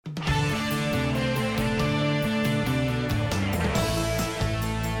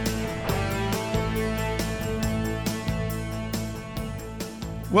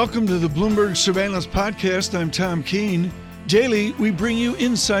Welcome to the Bloomberg Surveillance Podcast. I'm Tom Keene. Daily, we bring you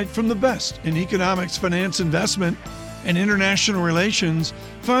insight from the best in economics, finance, investment, and international relations.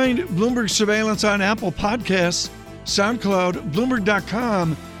 Find Bloomberg Surveillance on Apple Podcasts, SoundCloud,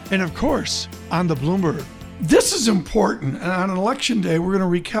 Bloomberg.com, and of course, on the Bloomberg. This is important. And on Election Day, we're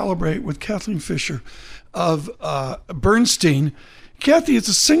going to recalibrate with Kathleen Fisher of Bernstein. Kathy, it's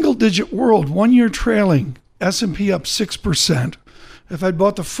a single-digit world, 1 year trailing, S&P up 6%. If I'd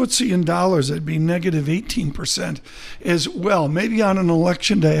bought the FTSE in dollars, it'd be negative 18% as well. Maybe on an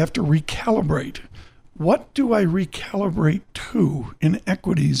election day, I have to recalibrate. What do I recalibrate to in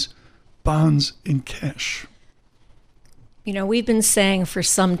equities, bonds, and cash? You know, we've been saying for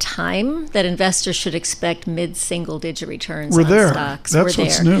some time that investors should expect mid-single-digit returns on stocks. That's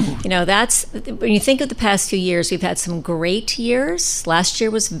what's new. You know, when you think of the past few years, we've had some great years. Last year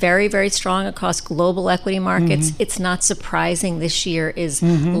was very, very strong across global equity markets. Mm-hmm. It's not surprising this year is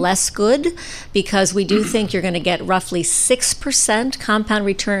less good because we do think you're going to get roughly 6% compound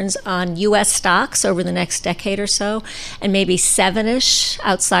returns on U.S. stocks over the next decade or so, and maybe 7-ish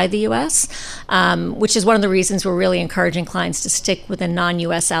outside the U.S., which is one of the reasons we're really encouraging clients to stick with a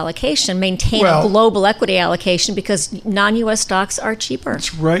non-U.S. allocation, maintain a global equity allocation because non-U.S. stocks are cheaper.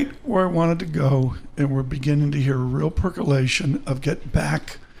 That's right where I wanted to go, and we're beginning to hear a real percolation of get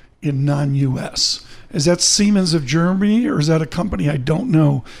back in non-U.S. Is that Siemens of Germany, or is that a company I don't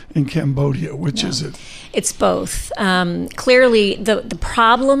know in Cambodia? Which is it? It's both. Clearly, the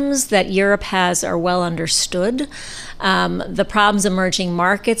problems that Europe has are well understood. The problems emerging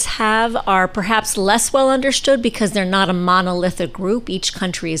markets have are perhaps less well understood because they're not a monolithic group. Each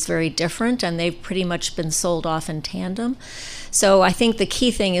country is very different, and they've pretty much been sold off in tandem. So I think the key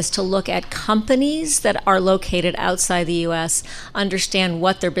thing is to look at companies that are located outside the U.S., understand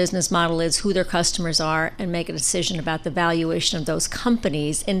what their business model is, who their customers are, and make a decision about the valuation of those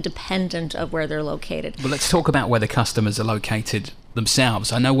companies independent of where they're located. Well, let's talk about where the customers are located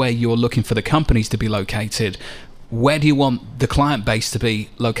themselves. I know where you're looking for the companies to be located. Where do you want the client base to be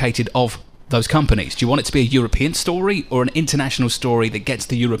located of those companies? Do you want it to be a European story or an international story that gets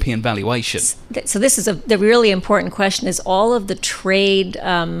the European valuation? So this is the really important question is all of the trade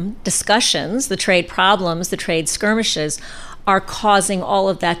discussions, the trade problems, the trade skirmishes are causing all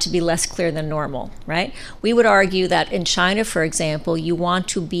of that to be less clear than normal, right? We would argue that in China, for example, you want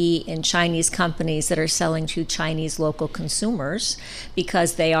to be in Chinese companies that are selling to Chinese local consumers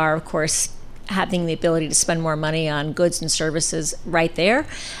because they are, of course, having the ability to spend more money on goods and services right there.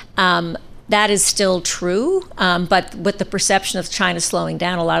 That is still true, but with the perception of China slowing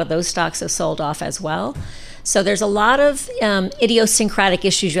down, a lot of those stocks have sold off as well. So there's a lot of idiosyncratic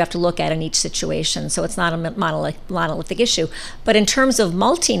issues you have to look at in each situation. So it's not a monolithic issue. But in terms of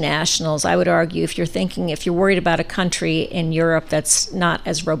multinationals, I would argue if you're worried about a country in Europe that's not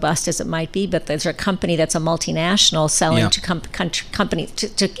as robust as it might be, but there's a company that's a multinational selling to companies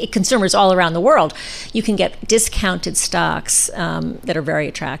to consumers all around the world, you can get discounted stocks that are very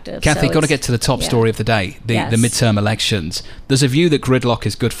attractive. Kathy, got to get to the top story of the day, the midterm elections. There's a view that gridlock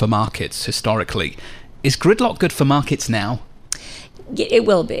is good for markets historically. Is gridlock good for markets now? It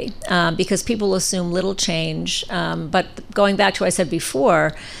will be, because people assume little change. But going back to what I said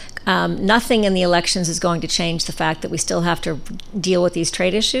before, nothing in the elections is going to change the fact that we still have to deal with these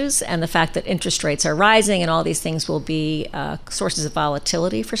trade issues and the fact that interest rates are rising and all these things will be sources of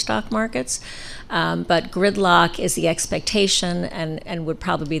volatility for stock markets. But gridlock is the expectation and would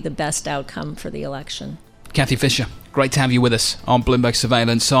probably be the best outcome for the election. Kathy Fisher, great to have you with us on Bloomberg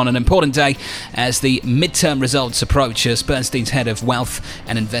Surveillance on an important day as the midterm results approach as Bernstein's head of wealth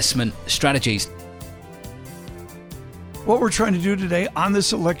and investment strategies. What we're trying to do today on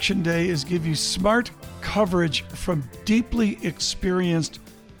this election day is give you smart coverage from deeply experienced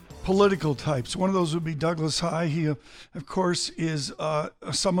political types. One of those would be Douglas High. He, of course, is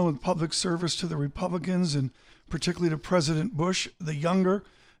someone with public service to the Republicans and particularly to President Bush, the younger.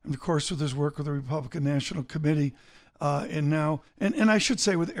 And of course, with his work with the Republican National Committee, and I should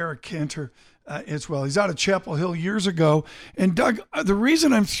say with Eric Cantor as well. He's out of Chapel Hill years ago. And Doug, the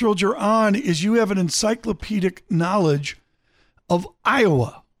reason I'm thrilled you're on is you have an encyclopedic knowledge of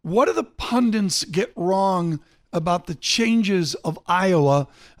Iowa. What do the pundits get wrong about the changes of Iowa,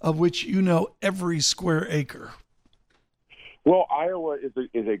 of which you know every square acre? Well, Iowa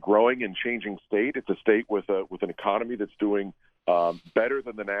is a growing and changing state. It's a state with an economy that's doing better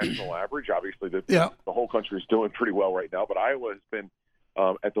than the national average. Obviously, the whole country is doing pretty well right now, but Iowa has been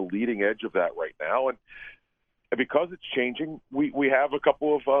at the leading edge of that right now. And because it's changing, we have a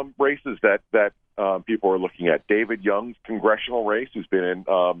couple of races that people are looking at. David Young's congressional race, who's been in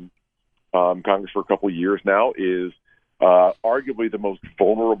Congress for a couple of years now, is arguably the most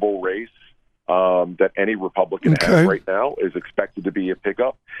vulnerable race that any Republican has right now, is expected to be a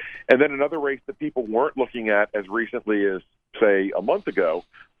pickup. And then another race that people weren't looking at as recently as, say, a month ago,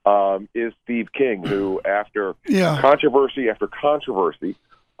 is Steve King, who, after controversy after controversy,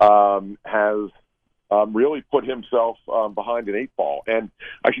 has really put himself behind an 8-ball. And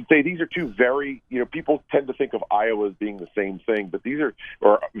I should say these are two very, people tend to think of Iowa as being the same thing, but these are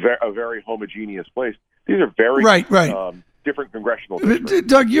a very homogeneous place. These are very different congressional districts.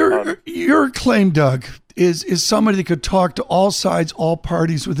 Doug, your claim, Doug, is somebody that could talk to all sides, all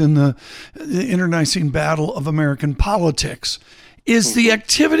parties within the internecine battle of American politics. Is the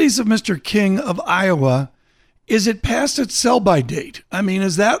activities of Mr. King of Iowa, is it past its sell-by date? I mean,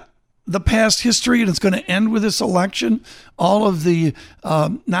 is that the past history and it's going to end with this election? All of the,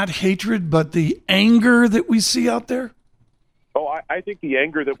 not hatred, but the anger that we see out there? Oh, I think the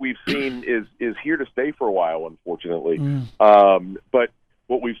anger that we've seen is here to stay for a while, unfortunately. But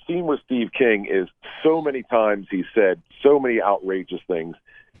what we've seen with Steve King is so many times he's said so many outrageous things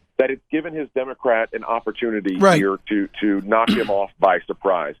that it's given his Democrat an opportunity here to knock him off by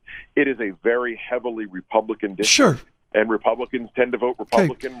surprise. It is a very heavily Republican district. And Republicans tend to vote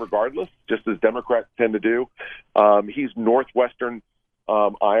Republican regardless, just as Democrats tend to do. He's northwestern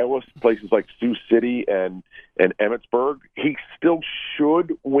Iowa, places like Sioux City and Emmitsburg. He still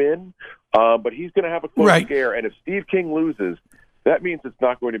should win, but he's going to have a close scare. And if Steve King loses, that means it's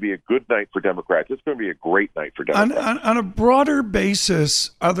not going to be a good night for Democrats. It's going to be a great night for Democrats. On a broader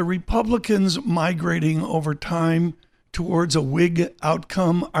basis, are the Republicans migrating over time towards a Whig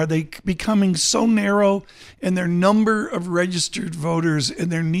outcome? Are they becoming so narrow in their number of registered voters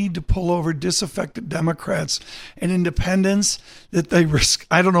and their need to pull over disaffected Democrats and independents that they risk,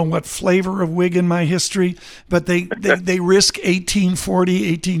 I don't know what flavor of Whig in my history, but they risk 1840,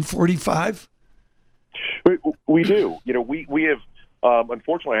 1845? We do. We have,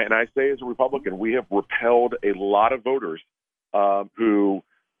 unfortunately, and I say as a Republican, we have repelled a lot of voters who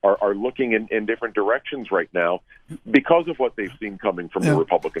are looking in different directions right now because of what they've seen coming from the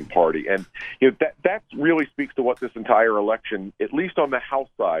Republican Party. And that really speaks to what this entire election, at least on the House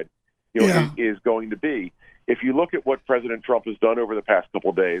side, is going to be. If you look at what President Trump has done over the past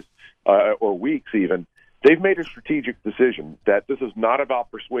couple of days or weeks even, they've made a strategic decision that this is not about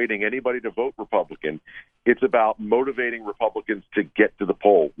persuading anybody to vote Republican. It's about motivating Republicans to get to the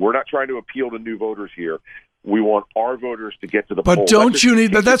poll. We're not trying to appeal to new voters here. We want our voters to get to the poll. But don't you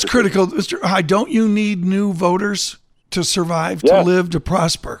need, but that's critical, Mr. High, don't you need new voters to survive, to live, to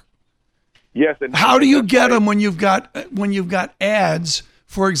prosper? Yes. And how do you get them when you've got ads,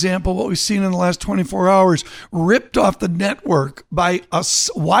 for example, what we've seen in the last 24 hours, ripped off the network by a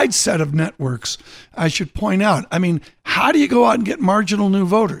wide set of networks, I should point out. I mean, how do you go out and get marginal new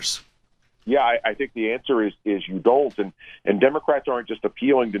voters? Yeah, I think the answer is you don't. And Democrats aren't just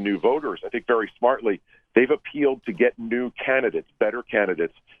appealing to new voters. I think very smartly, they've appealed to get new candidates, better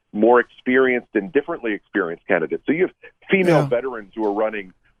candidates, more experienced and differently experienced candidates. So you have female veterans who are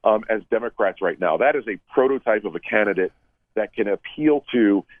running as Democrats right now. That is a prototype of a candidate that can appeal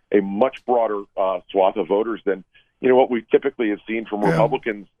to a much broader swath of voters than what we typically have seen from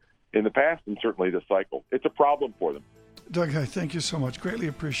Republicans in the past, and certainly this cycle. It's a problem for them. Doug High, thank you so much. Greatly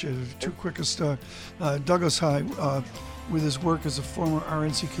appreciated. Too quickest, Douglas High, with his work as a former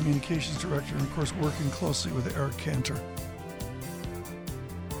RNC Communications Director and, of course, working closely with Eric Cantor.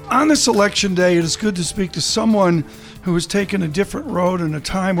 On this election day, it is good to speak to someone who has taken a different road in a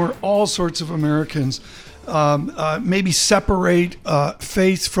time where all sorts of Americans maybe separate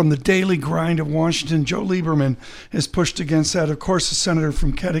faith from the daily grind of Washington. Joe Lieberman has pushed against that. Of course, a senator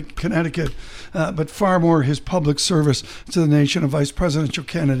from Connecticut, but far more his public service to the nation, a vice presidential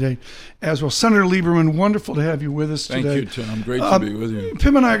candidate as well. Senator Lieberman, wonderful to have you with us today. Thank you, Tom. Great to be with you.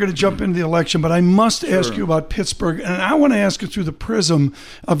 Pim and I are going to jump into the election, but I must ask you about Pittsburgh, and I want to ask you through the prism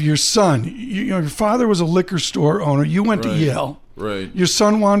of your son. Your father was a liquor store owner. You went to Yale. Right. Your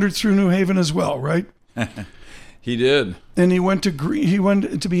son wandered through New Haven as well, right? He did. And he went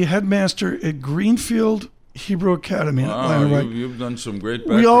to be headmaster at Greenfield Hebrew Academy in Atlanta, right? You've done some great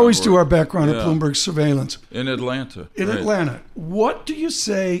background We always work. do our background at Bloomberg Surveillance. In Atlanta. Atlanta. What do you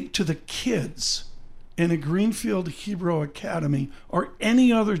say to the kids in a Greenfield Hebrew Academy or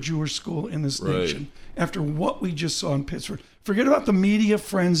any other Jewish school in this nation after what we just saw in Pittsburgh? Forget about the media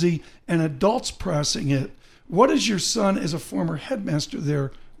frenzy and adults pressing it. What is your son, as a former headmaster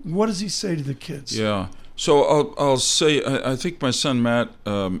there, what does he say to the kids? Yeah. So I'll say, I think my son Matt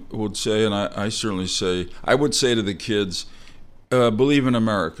would say, and I certainly say, I would say to the kids, believe in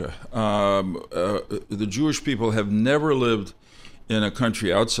America. The Jewish people have never lived in a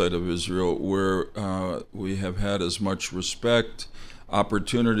country outside of Israel where we have had as much respect,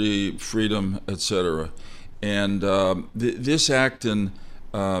 opportunity, freedom, etc. And this act, there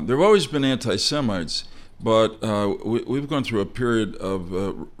have always been anti-Semites, but we've gone through a period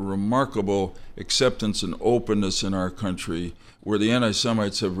of remarkable acceptance and openness in our country where the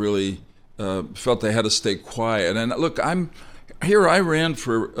anti-Semites have really felt they had to stay quiet. And look, I ran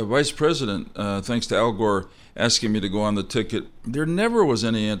for vice president, thanks to Al Gore asking me to go on the ticket. There never was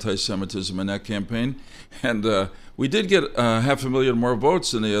any anti-Semitism in that campaign, and we did get 500,000 more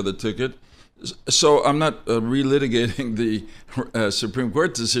votes than the other ticket. So I'm not relitigating the Supreme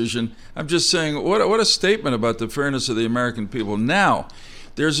Court decision. I'm just saying, what a statement about the fairness of the American people. Now,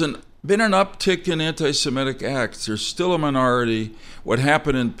 there's been an uptick in anti-Semitic acts. There's still a minority. What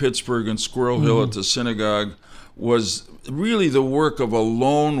happened in Pittsburgh and Squirrel Hill at the synagogue was really the work of a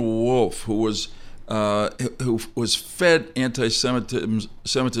lone wolf who was fed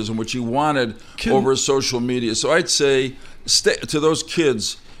anti-Semitism, which he wanted over social media. So I'd say to those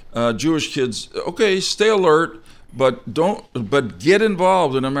kids, Jewish kids, okay, stay alert, but get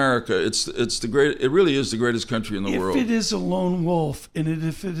involved in America. It really is the greatest country in the world. If it is a lone wolf and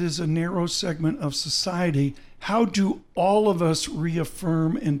if it is a narrow segment of society, how do all of us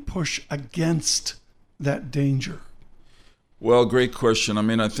reaffirm and push against that danger? Well, great question. I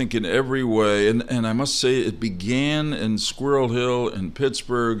mean, I think in every way, and I must say it began in Squirrel Hill in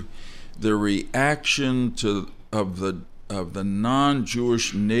Pittsburgh, the reaction of the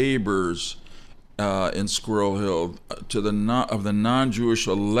non-Jewish neighbors in Squirrel Hill of the non-Jewish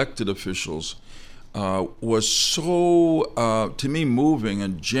elected officials was so, to me, moving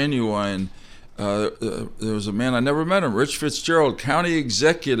and genuine. There was a man, I never met him, Rich Fitzgerald, county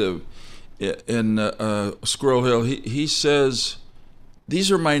executive in Squirrel Hill. He says,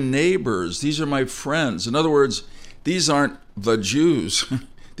 these are my neighbors, these are my friends. In other words, these aren't the Jews.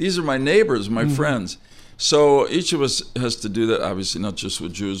 These are my neighbors, my friends. So each of us has to do that, obviously not just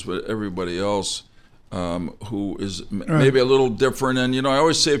with Jews, but everybody else who is maybe a little different. And, I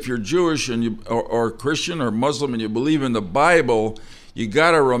always say if you're Jewish and or Christian or Muslim and you believe in the Bible, you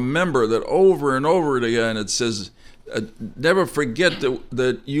got to remember that over and over again it says, never forget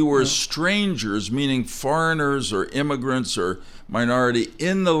that you were strangers, meaning foreigners or immigrants or minority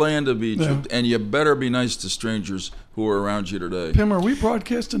in the land of Egypt, and you better be nice to strangers who are around you today. Pim, are we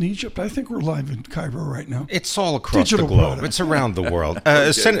broadcast in Egypt? I think we're live in Cairo right now. It's all across the globe. Product. It's around the world.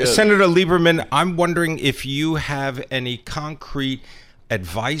 Senator Lieberman, I'm wondering if you have any concrete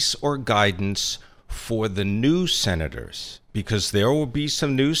advice or guidance for the new senators, because there will be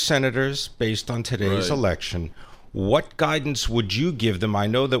some new senators based on today's election. What guidance would you give them? I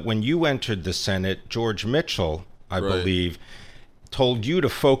know that when you entered the Senate, George Mitchell, I believe, told you to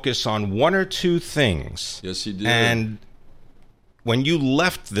focus on one or two things. Yes, he did. And when you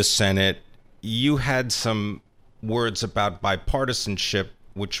left the Senate, you had some words about bipartisanship,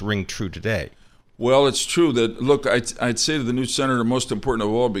 which ring true today. Well, it's true that, look, I'd say to the new senator, most important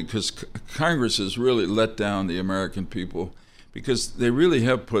of all, because Congress has really let down the American people, because they really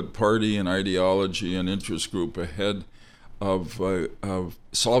have put party and ideology and interest group ahead of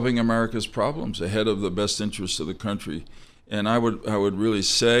solving America's problems, ahead of the best interests of the country. And I would really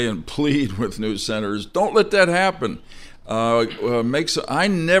say and plead with new senators, don't let that happen. I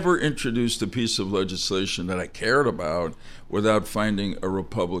never introduced a piece of legislation that I cared about without finding a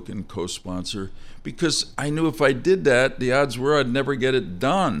Republican co-sponsor, because I knew if I did that, the odds were I'd never get it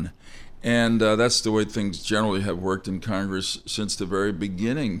done. And that's the way things generally have worked in Congress since the very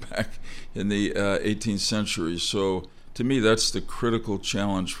beginning back in the 18th century. So to me, that's the critical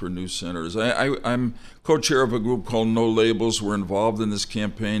challenge for new senators. I'm co-chair of a group called No Labels. We're involved in this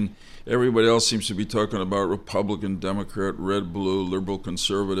campaign. Everybody else seems to be talking about Republican, Democrat, red, blue, liberal,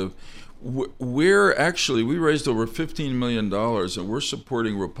 conservative. We raised over $15 million, and we're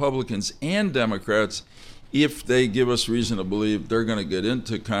supporting Republicans and Democrats if they give us reason to believe they're going to get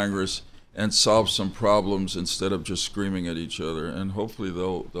into Congress and solve some problems instead of just screaming at each other. And hopefully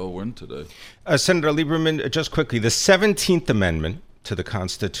they'll win today. Senator Lieberman, just quickly, the 17th Amendment to the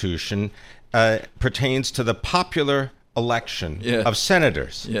Constitution pertains to the popular election of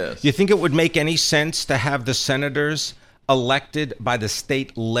senators. Yes. Do you think it would make any sense to have the senators elected by the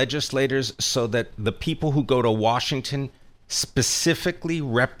state legislators so that the people who go to Washington specifically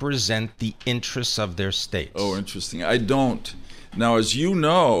represent the interests of their states? Oh, interesting. I don't. Now, as you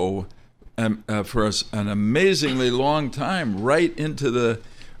know, for us, an amazingly long time, right into the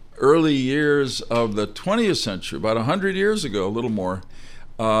early years of the 20th century, about 100 years ago, a little more,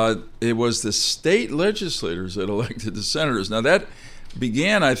 it was the state legislators that elected the senators. Now, that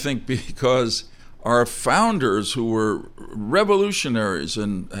began, I think, because our founders, who were revolutionaries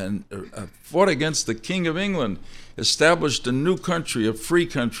and fought against the King of England, established a new country, a free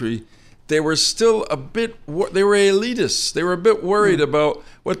country, they were still they were elitists. They were a bit worried about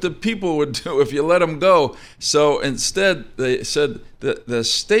what the people would do if you let them go. So instead, they said that the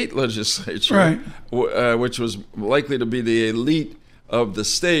state legislature, which was likely to be the elite of the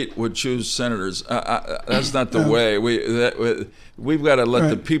state, would choose senators. That's not the way. We've got to let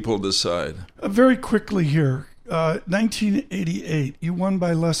the people decide. Very quickly here, 1988, you won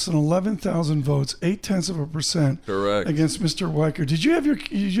by less than 11,000 votes, 0.8%. Correct. Against Mr. Weicker. Did you have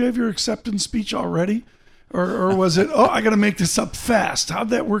your acceptance speech already, or was it? Oh, I got to make this up fast. How'd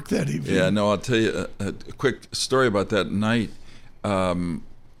that work that evening? Yeah, no, I'll tell you a quick story about that night.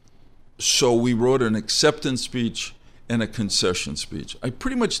 So we wrote an acceptance speech and a concession speech. I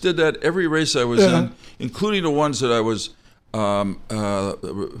pretty much did that every race I was in, including the ones that I was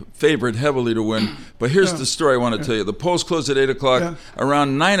favored heavily to win. But here's the story I want to tell you. The polls closed at 8 o'clock.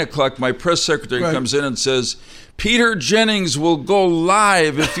 Around 9 o'clock, my press secretary comes in and says, "Peter Jennings will go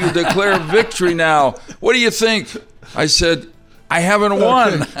live if you declare victory now. What do you think?" I said, "I haven't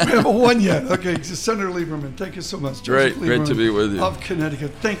won." We haven't won yet. Okay, Senator Lieberman, thank you so much. Great to be with you. Of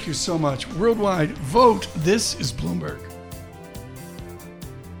Connecticut, thank you so much. Worldwide, vote. This is Bloomberg.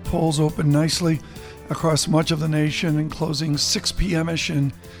 Polls open nicely across much of the nation and closing 6 p.m.-ish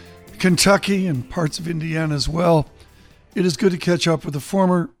in Kentucky and parts of Indiana as well. It is good to catch up with the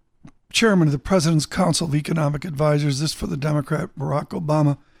former chairman of the President's Council of Economic Advisors, this for the Democrat Barack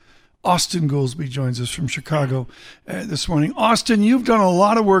Obama. Austin Goolsbee joins us from Chicago this morning. Austin, you've done a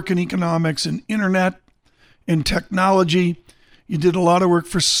lot of work in economics and internet and technology. You did a lot of work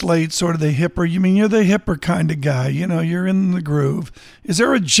for Slate, sort of the hipper. You're the hipper kind of guy. You're in the groove. Is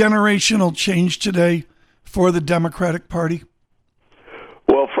there a generational change today for the Democratic Party?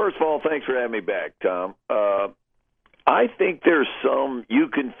 Well, first of all, thanks for having me back, Tom. I think you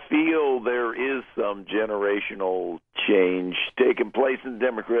can feel there is some generational change taking place in the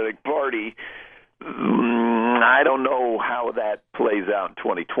Democratic Party. I don't know how that plays out in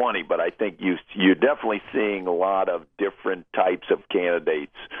 2020, but I think you're definitely seeing a lot of different types of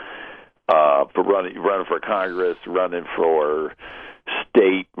candidates for running for Congress, running for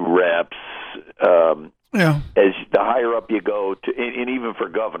state reps. As the higher up you go, and even for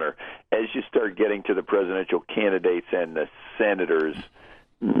governor, as you start getting to the presidential candidates and the senators,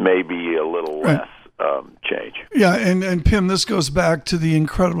 maybe a little less change. Yeah, and Pim, this goes back to the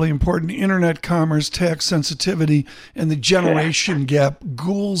incredibly important internet commerce, tax sensitivity, and the generation gap.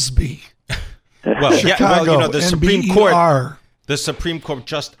 Goolsbee, Chicago, the Supreme Court. The Supreme Court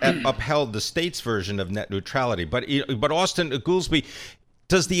just upheld the state's version of net neutrality. But Austin Goolsbee,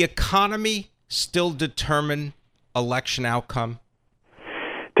 does the economy still determine election outcome?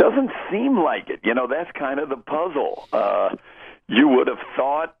 Doesn't seem like it. That's kind of the puzzle. You would have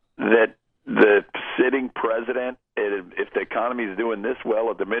thought that the sitting president, if the economy is doing this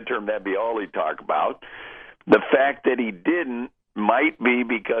well at the midterm, that'd be all he'd talk about. The fact that he didn't might be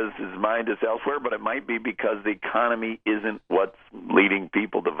because his mind is elsewhere, but it might be because the economy isn't what's leading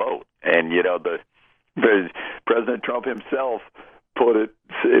people to vote. And, President Trump himself put it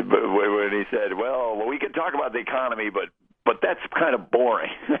when he said, well, we can talk about the economy, but that's kind of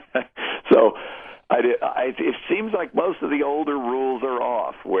boring. So it seems like most of the older rules are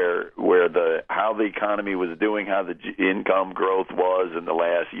off, where how the economy was doing, how the income growth was in the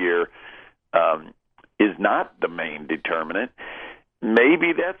last year is not the main determinant.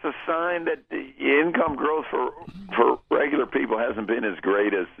 Maybe that's a sign that the income growth for regular people hasn't been as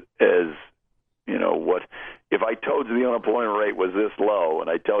great as what. If I told you the unemployment rate was this low and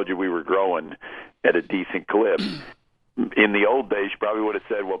I told you we were growing at a decent clip, in the old days, you probably would have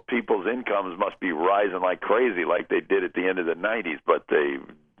said, well, people's incomes must be rising like crazy like they did at the end of the 90s, but they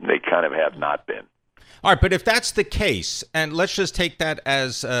kind of have not been. All right, but if that's the case, and let's just take that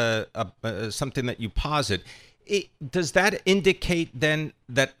as something that you posit, does that indicate then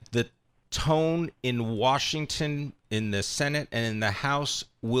that the tone in Washington, in the Senate and in the House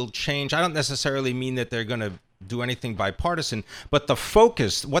will change? I don't necessarily mean that they're going to do anything bipartisan, but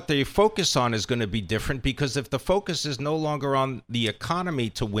what they focus on is going to be different, because if the focus is no longer on the economy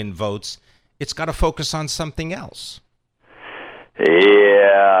to win votes, it's got to focus on something else.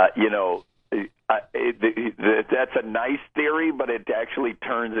 Yeah, that's a nice theory, but it actually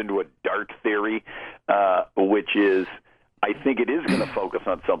turns into a dark theory, which is, I think it is going to focus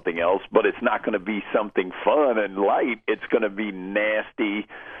on something else, but it's not going to be something fun and light. It's going to be nasty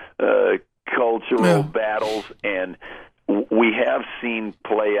cultural battles, and we have seen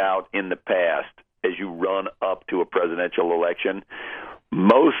play out in the past as you run up to a presidential election,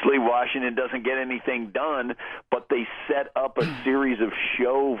 mostly Washington doesn't get anything done, but they set up a series of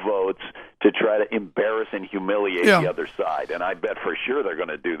show votes to try to embarrass and humiliate the other side. And I bet for sure they're going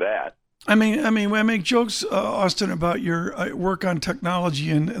to do that. I mean, I make jokes, Austin, about your work on technology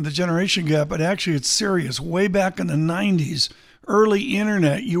and the generation gap, but actually it's serious. Way back in the 90s, early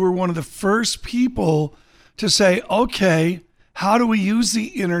internet, you were one of the first people to say, okay, how do we use the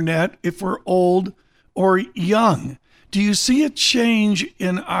internet if we're old or young? Do you see a change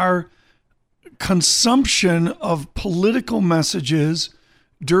in our consumption of political messages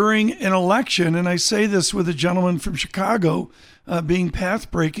during an election? And I say this with a gentleman from Chicago being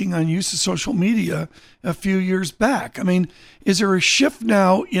path-breaking on use of social media a few years back. I mean, is there a shift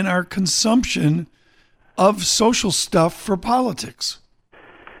now in our consumption of social stuff for politics?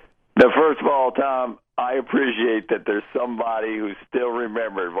 Now, first of all, Tom, I appreciate that there's somebody who still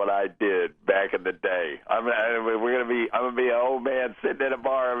remembered what I did back in the day. I'm gonna be an old man sitting in a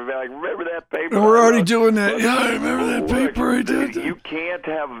bar. I'm gonna be like, remember that paper? And we're already doing that. Yeah, I remember that paper I did. You can't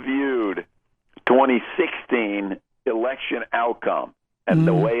have viewed 2016 election outcome and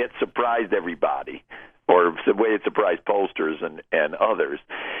the way it surprised everybody, or the way it surprised pollsters and others,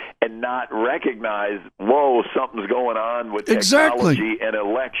 and not recognize, whoa, something's going on with technology and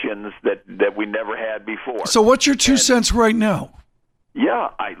elections that we never had before. So what's your 2 cents right now? Yeah,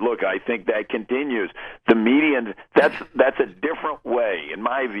 I think that continues. The media, that's a different way, in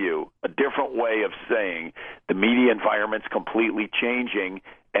my view, a different way of saying the media environment's completely changing,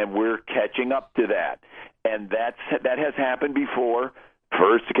 and we're catching up to that. And that has happened before.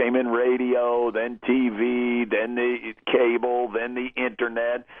 First came in radio, then TV, then the cable, then the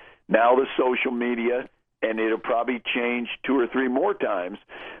internet, now the social media, and it'll probably change 2 or 3 more times.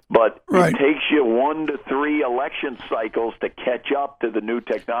 But it takes you 1 to 3 election cycles to catch up to the new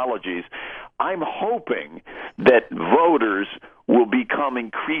technologies. I'm hoping that voters will become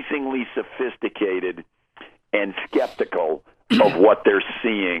increasingly sophisticated and skeptical of what they're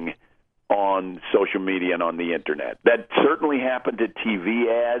seeing on social media and on the internet. That certainly happened to TV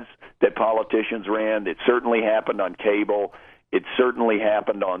ads that politicians ran. It certainly happened on cable. It certainly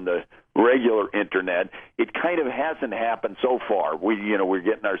happened on the regular internet. It kind of hasn't happened so far. We're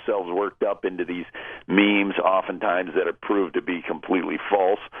getting ourselves worked up into these memes oftentimes that have proved to be completely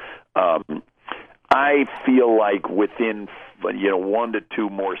false. I feel like within 1 to 2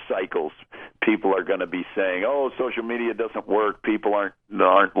 more cycles, people are going to be saying, "Oh, social media doesn't work." People aren't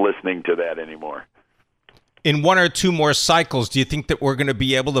listening to that anymore. In 1 or 2 more cycles, do you think that we're going to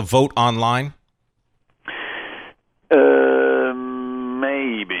be able to vote online?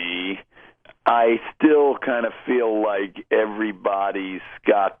 Maybe. I still kind of feel like everybody's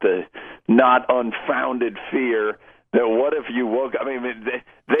got the not unfounded fear that what if you woke? I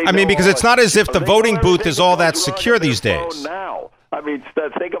mean, because it's not as if the voting booth is all that secure these days. Now, I mean,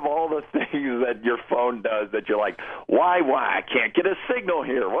 think of all the things that your phone does that you're like, why? I can't get a signal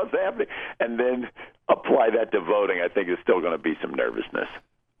here. What's happening? And then apply that to voting. I think there's still going to be some nervousness.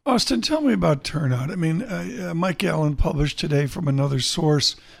 Austin, tell me about Turnout. I mean, Mike Allen published today from another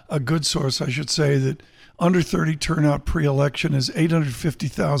source, a good source, I should say, that under 30 turnout pre-election is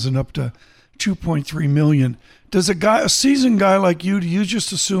 850,000 up to 2.3 million. Does a seasoned guy like you, do you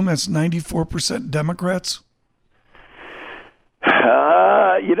just assume that's 94% Democrats?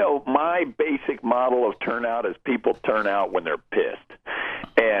 My basic model of turnout is people turn out when they're pissed.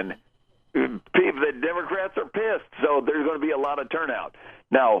 And the Democrats are pissed, so there's going to be a lot of turnout.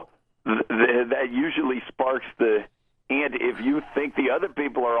 Now, that usually sparks and if you think the other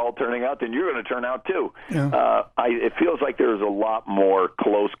people are all turning out, then you're going to turn out too. Yeah. It feels like there's a lot more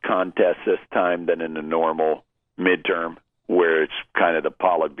close contests this time than in a normal midterm, where it's kind of the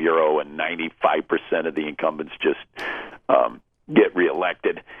Politburo and 95% of the incumbents just get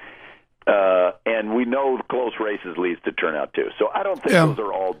reelected. And we know close races leads to turnout too. So I don't think those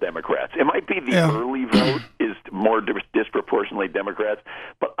are all Democrats. It might be the early vote is more disproportionately Democrats,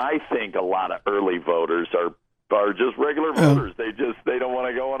 but I think a lot of early voters are just regular voters. They don't want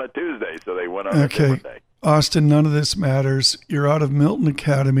to go on a Tuesday, so they went on a different day. Austin, none of this matters. You're out of Milton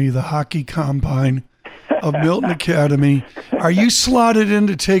Academy, the hockey combine of Milton Academy. Are you slotted in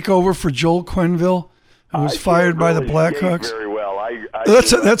to take over for Joel Quenneville, who was fired by the Blackhawks? Very well.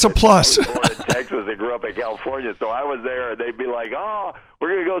 That's a plus. I was born in Texas and grew up in California, so I was there, and they'd be like, "Oh, we're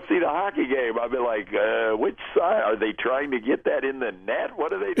going to go see the hockey game." I'd be like, "Which side? Are they trying to get that in the net?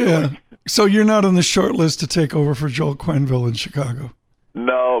 What are they doing?" Yeah. So you're not on the short list to take over for Joel Quenneville in Chicago.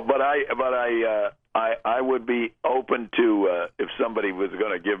 No, but I would be open to if somebody was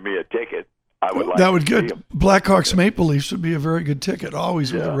going to give me a ticket. I would like that would to see good. them. Blackhawks Maple Leafs would be a very good ticket,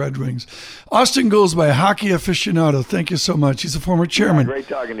 always with the Red Wings. Austin Goolsbee, hockey aficionado, thank you so much. He's a former chairman. Great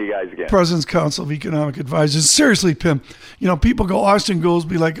talking to you guys again. President's Council of Economic Advisors. Seriously, Pim, people go, Austin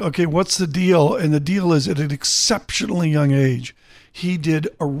Goolsbee, like, okay, what's the deal? And the deal is at an exceptionally young age, he did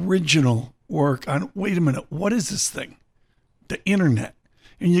original work on, wait a minute, what is this thing? The internet.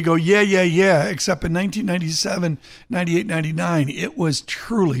 And you go, yeah, except in 1997, 98, 99, it was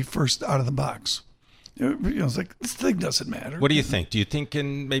truly first out of the box. It's like, this thing doesn't matter. What do you think? Do you think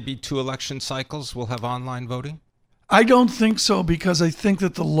in maybe 2 election cycles we'll have online voting? I don't think so, because I think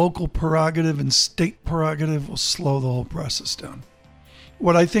that the local prerogative and state prerogative will slow the whole process down.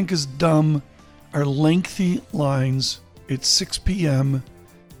 What I think is dumb are lengthy lines. It's 6 p.m.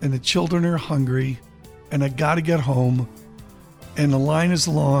 and the children are hungry and I got to get home and the line is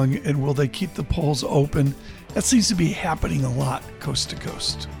long, and will they keep the polls open? That seems to be happening a lot coast to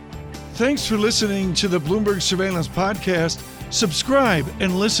coast. Thanks for listening to the Bloomberg Surveillance Podcast. Subscribe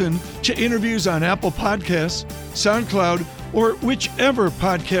and listen to interviews on Apple Podcasts, SoundCloud, or whichever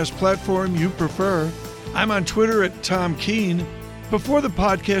podcast platform you prefer. I'm on Twitter at Tom Keene. Before the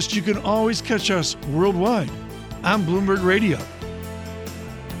podcast, you can always catch us worldwide on Bloomberg Radio.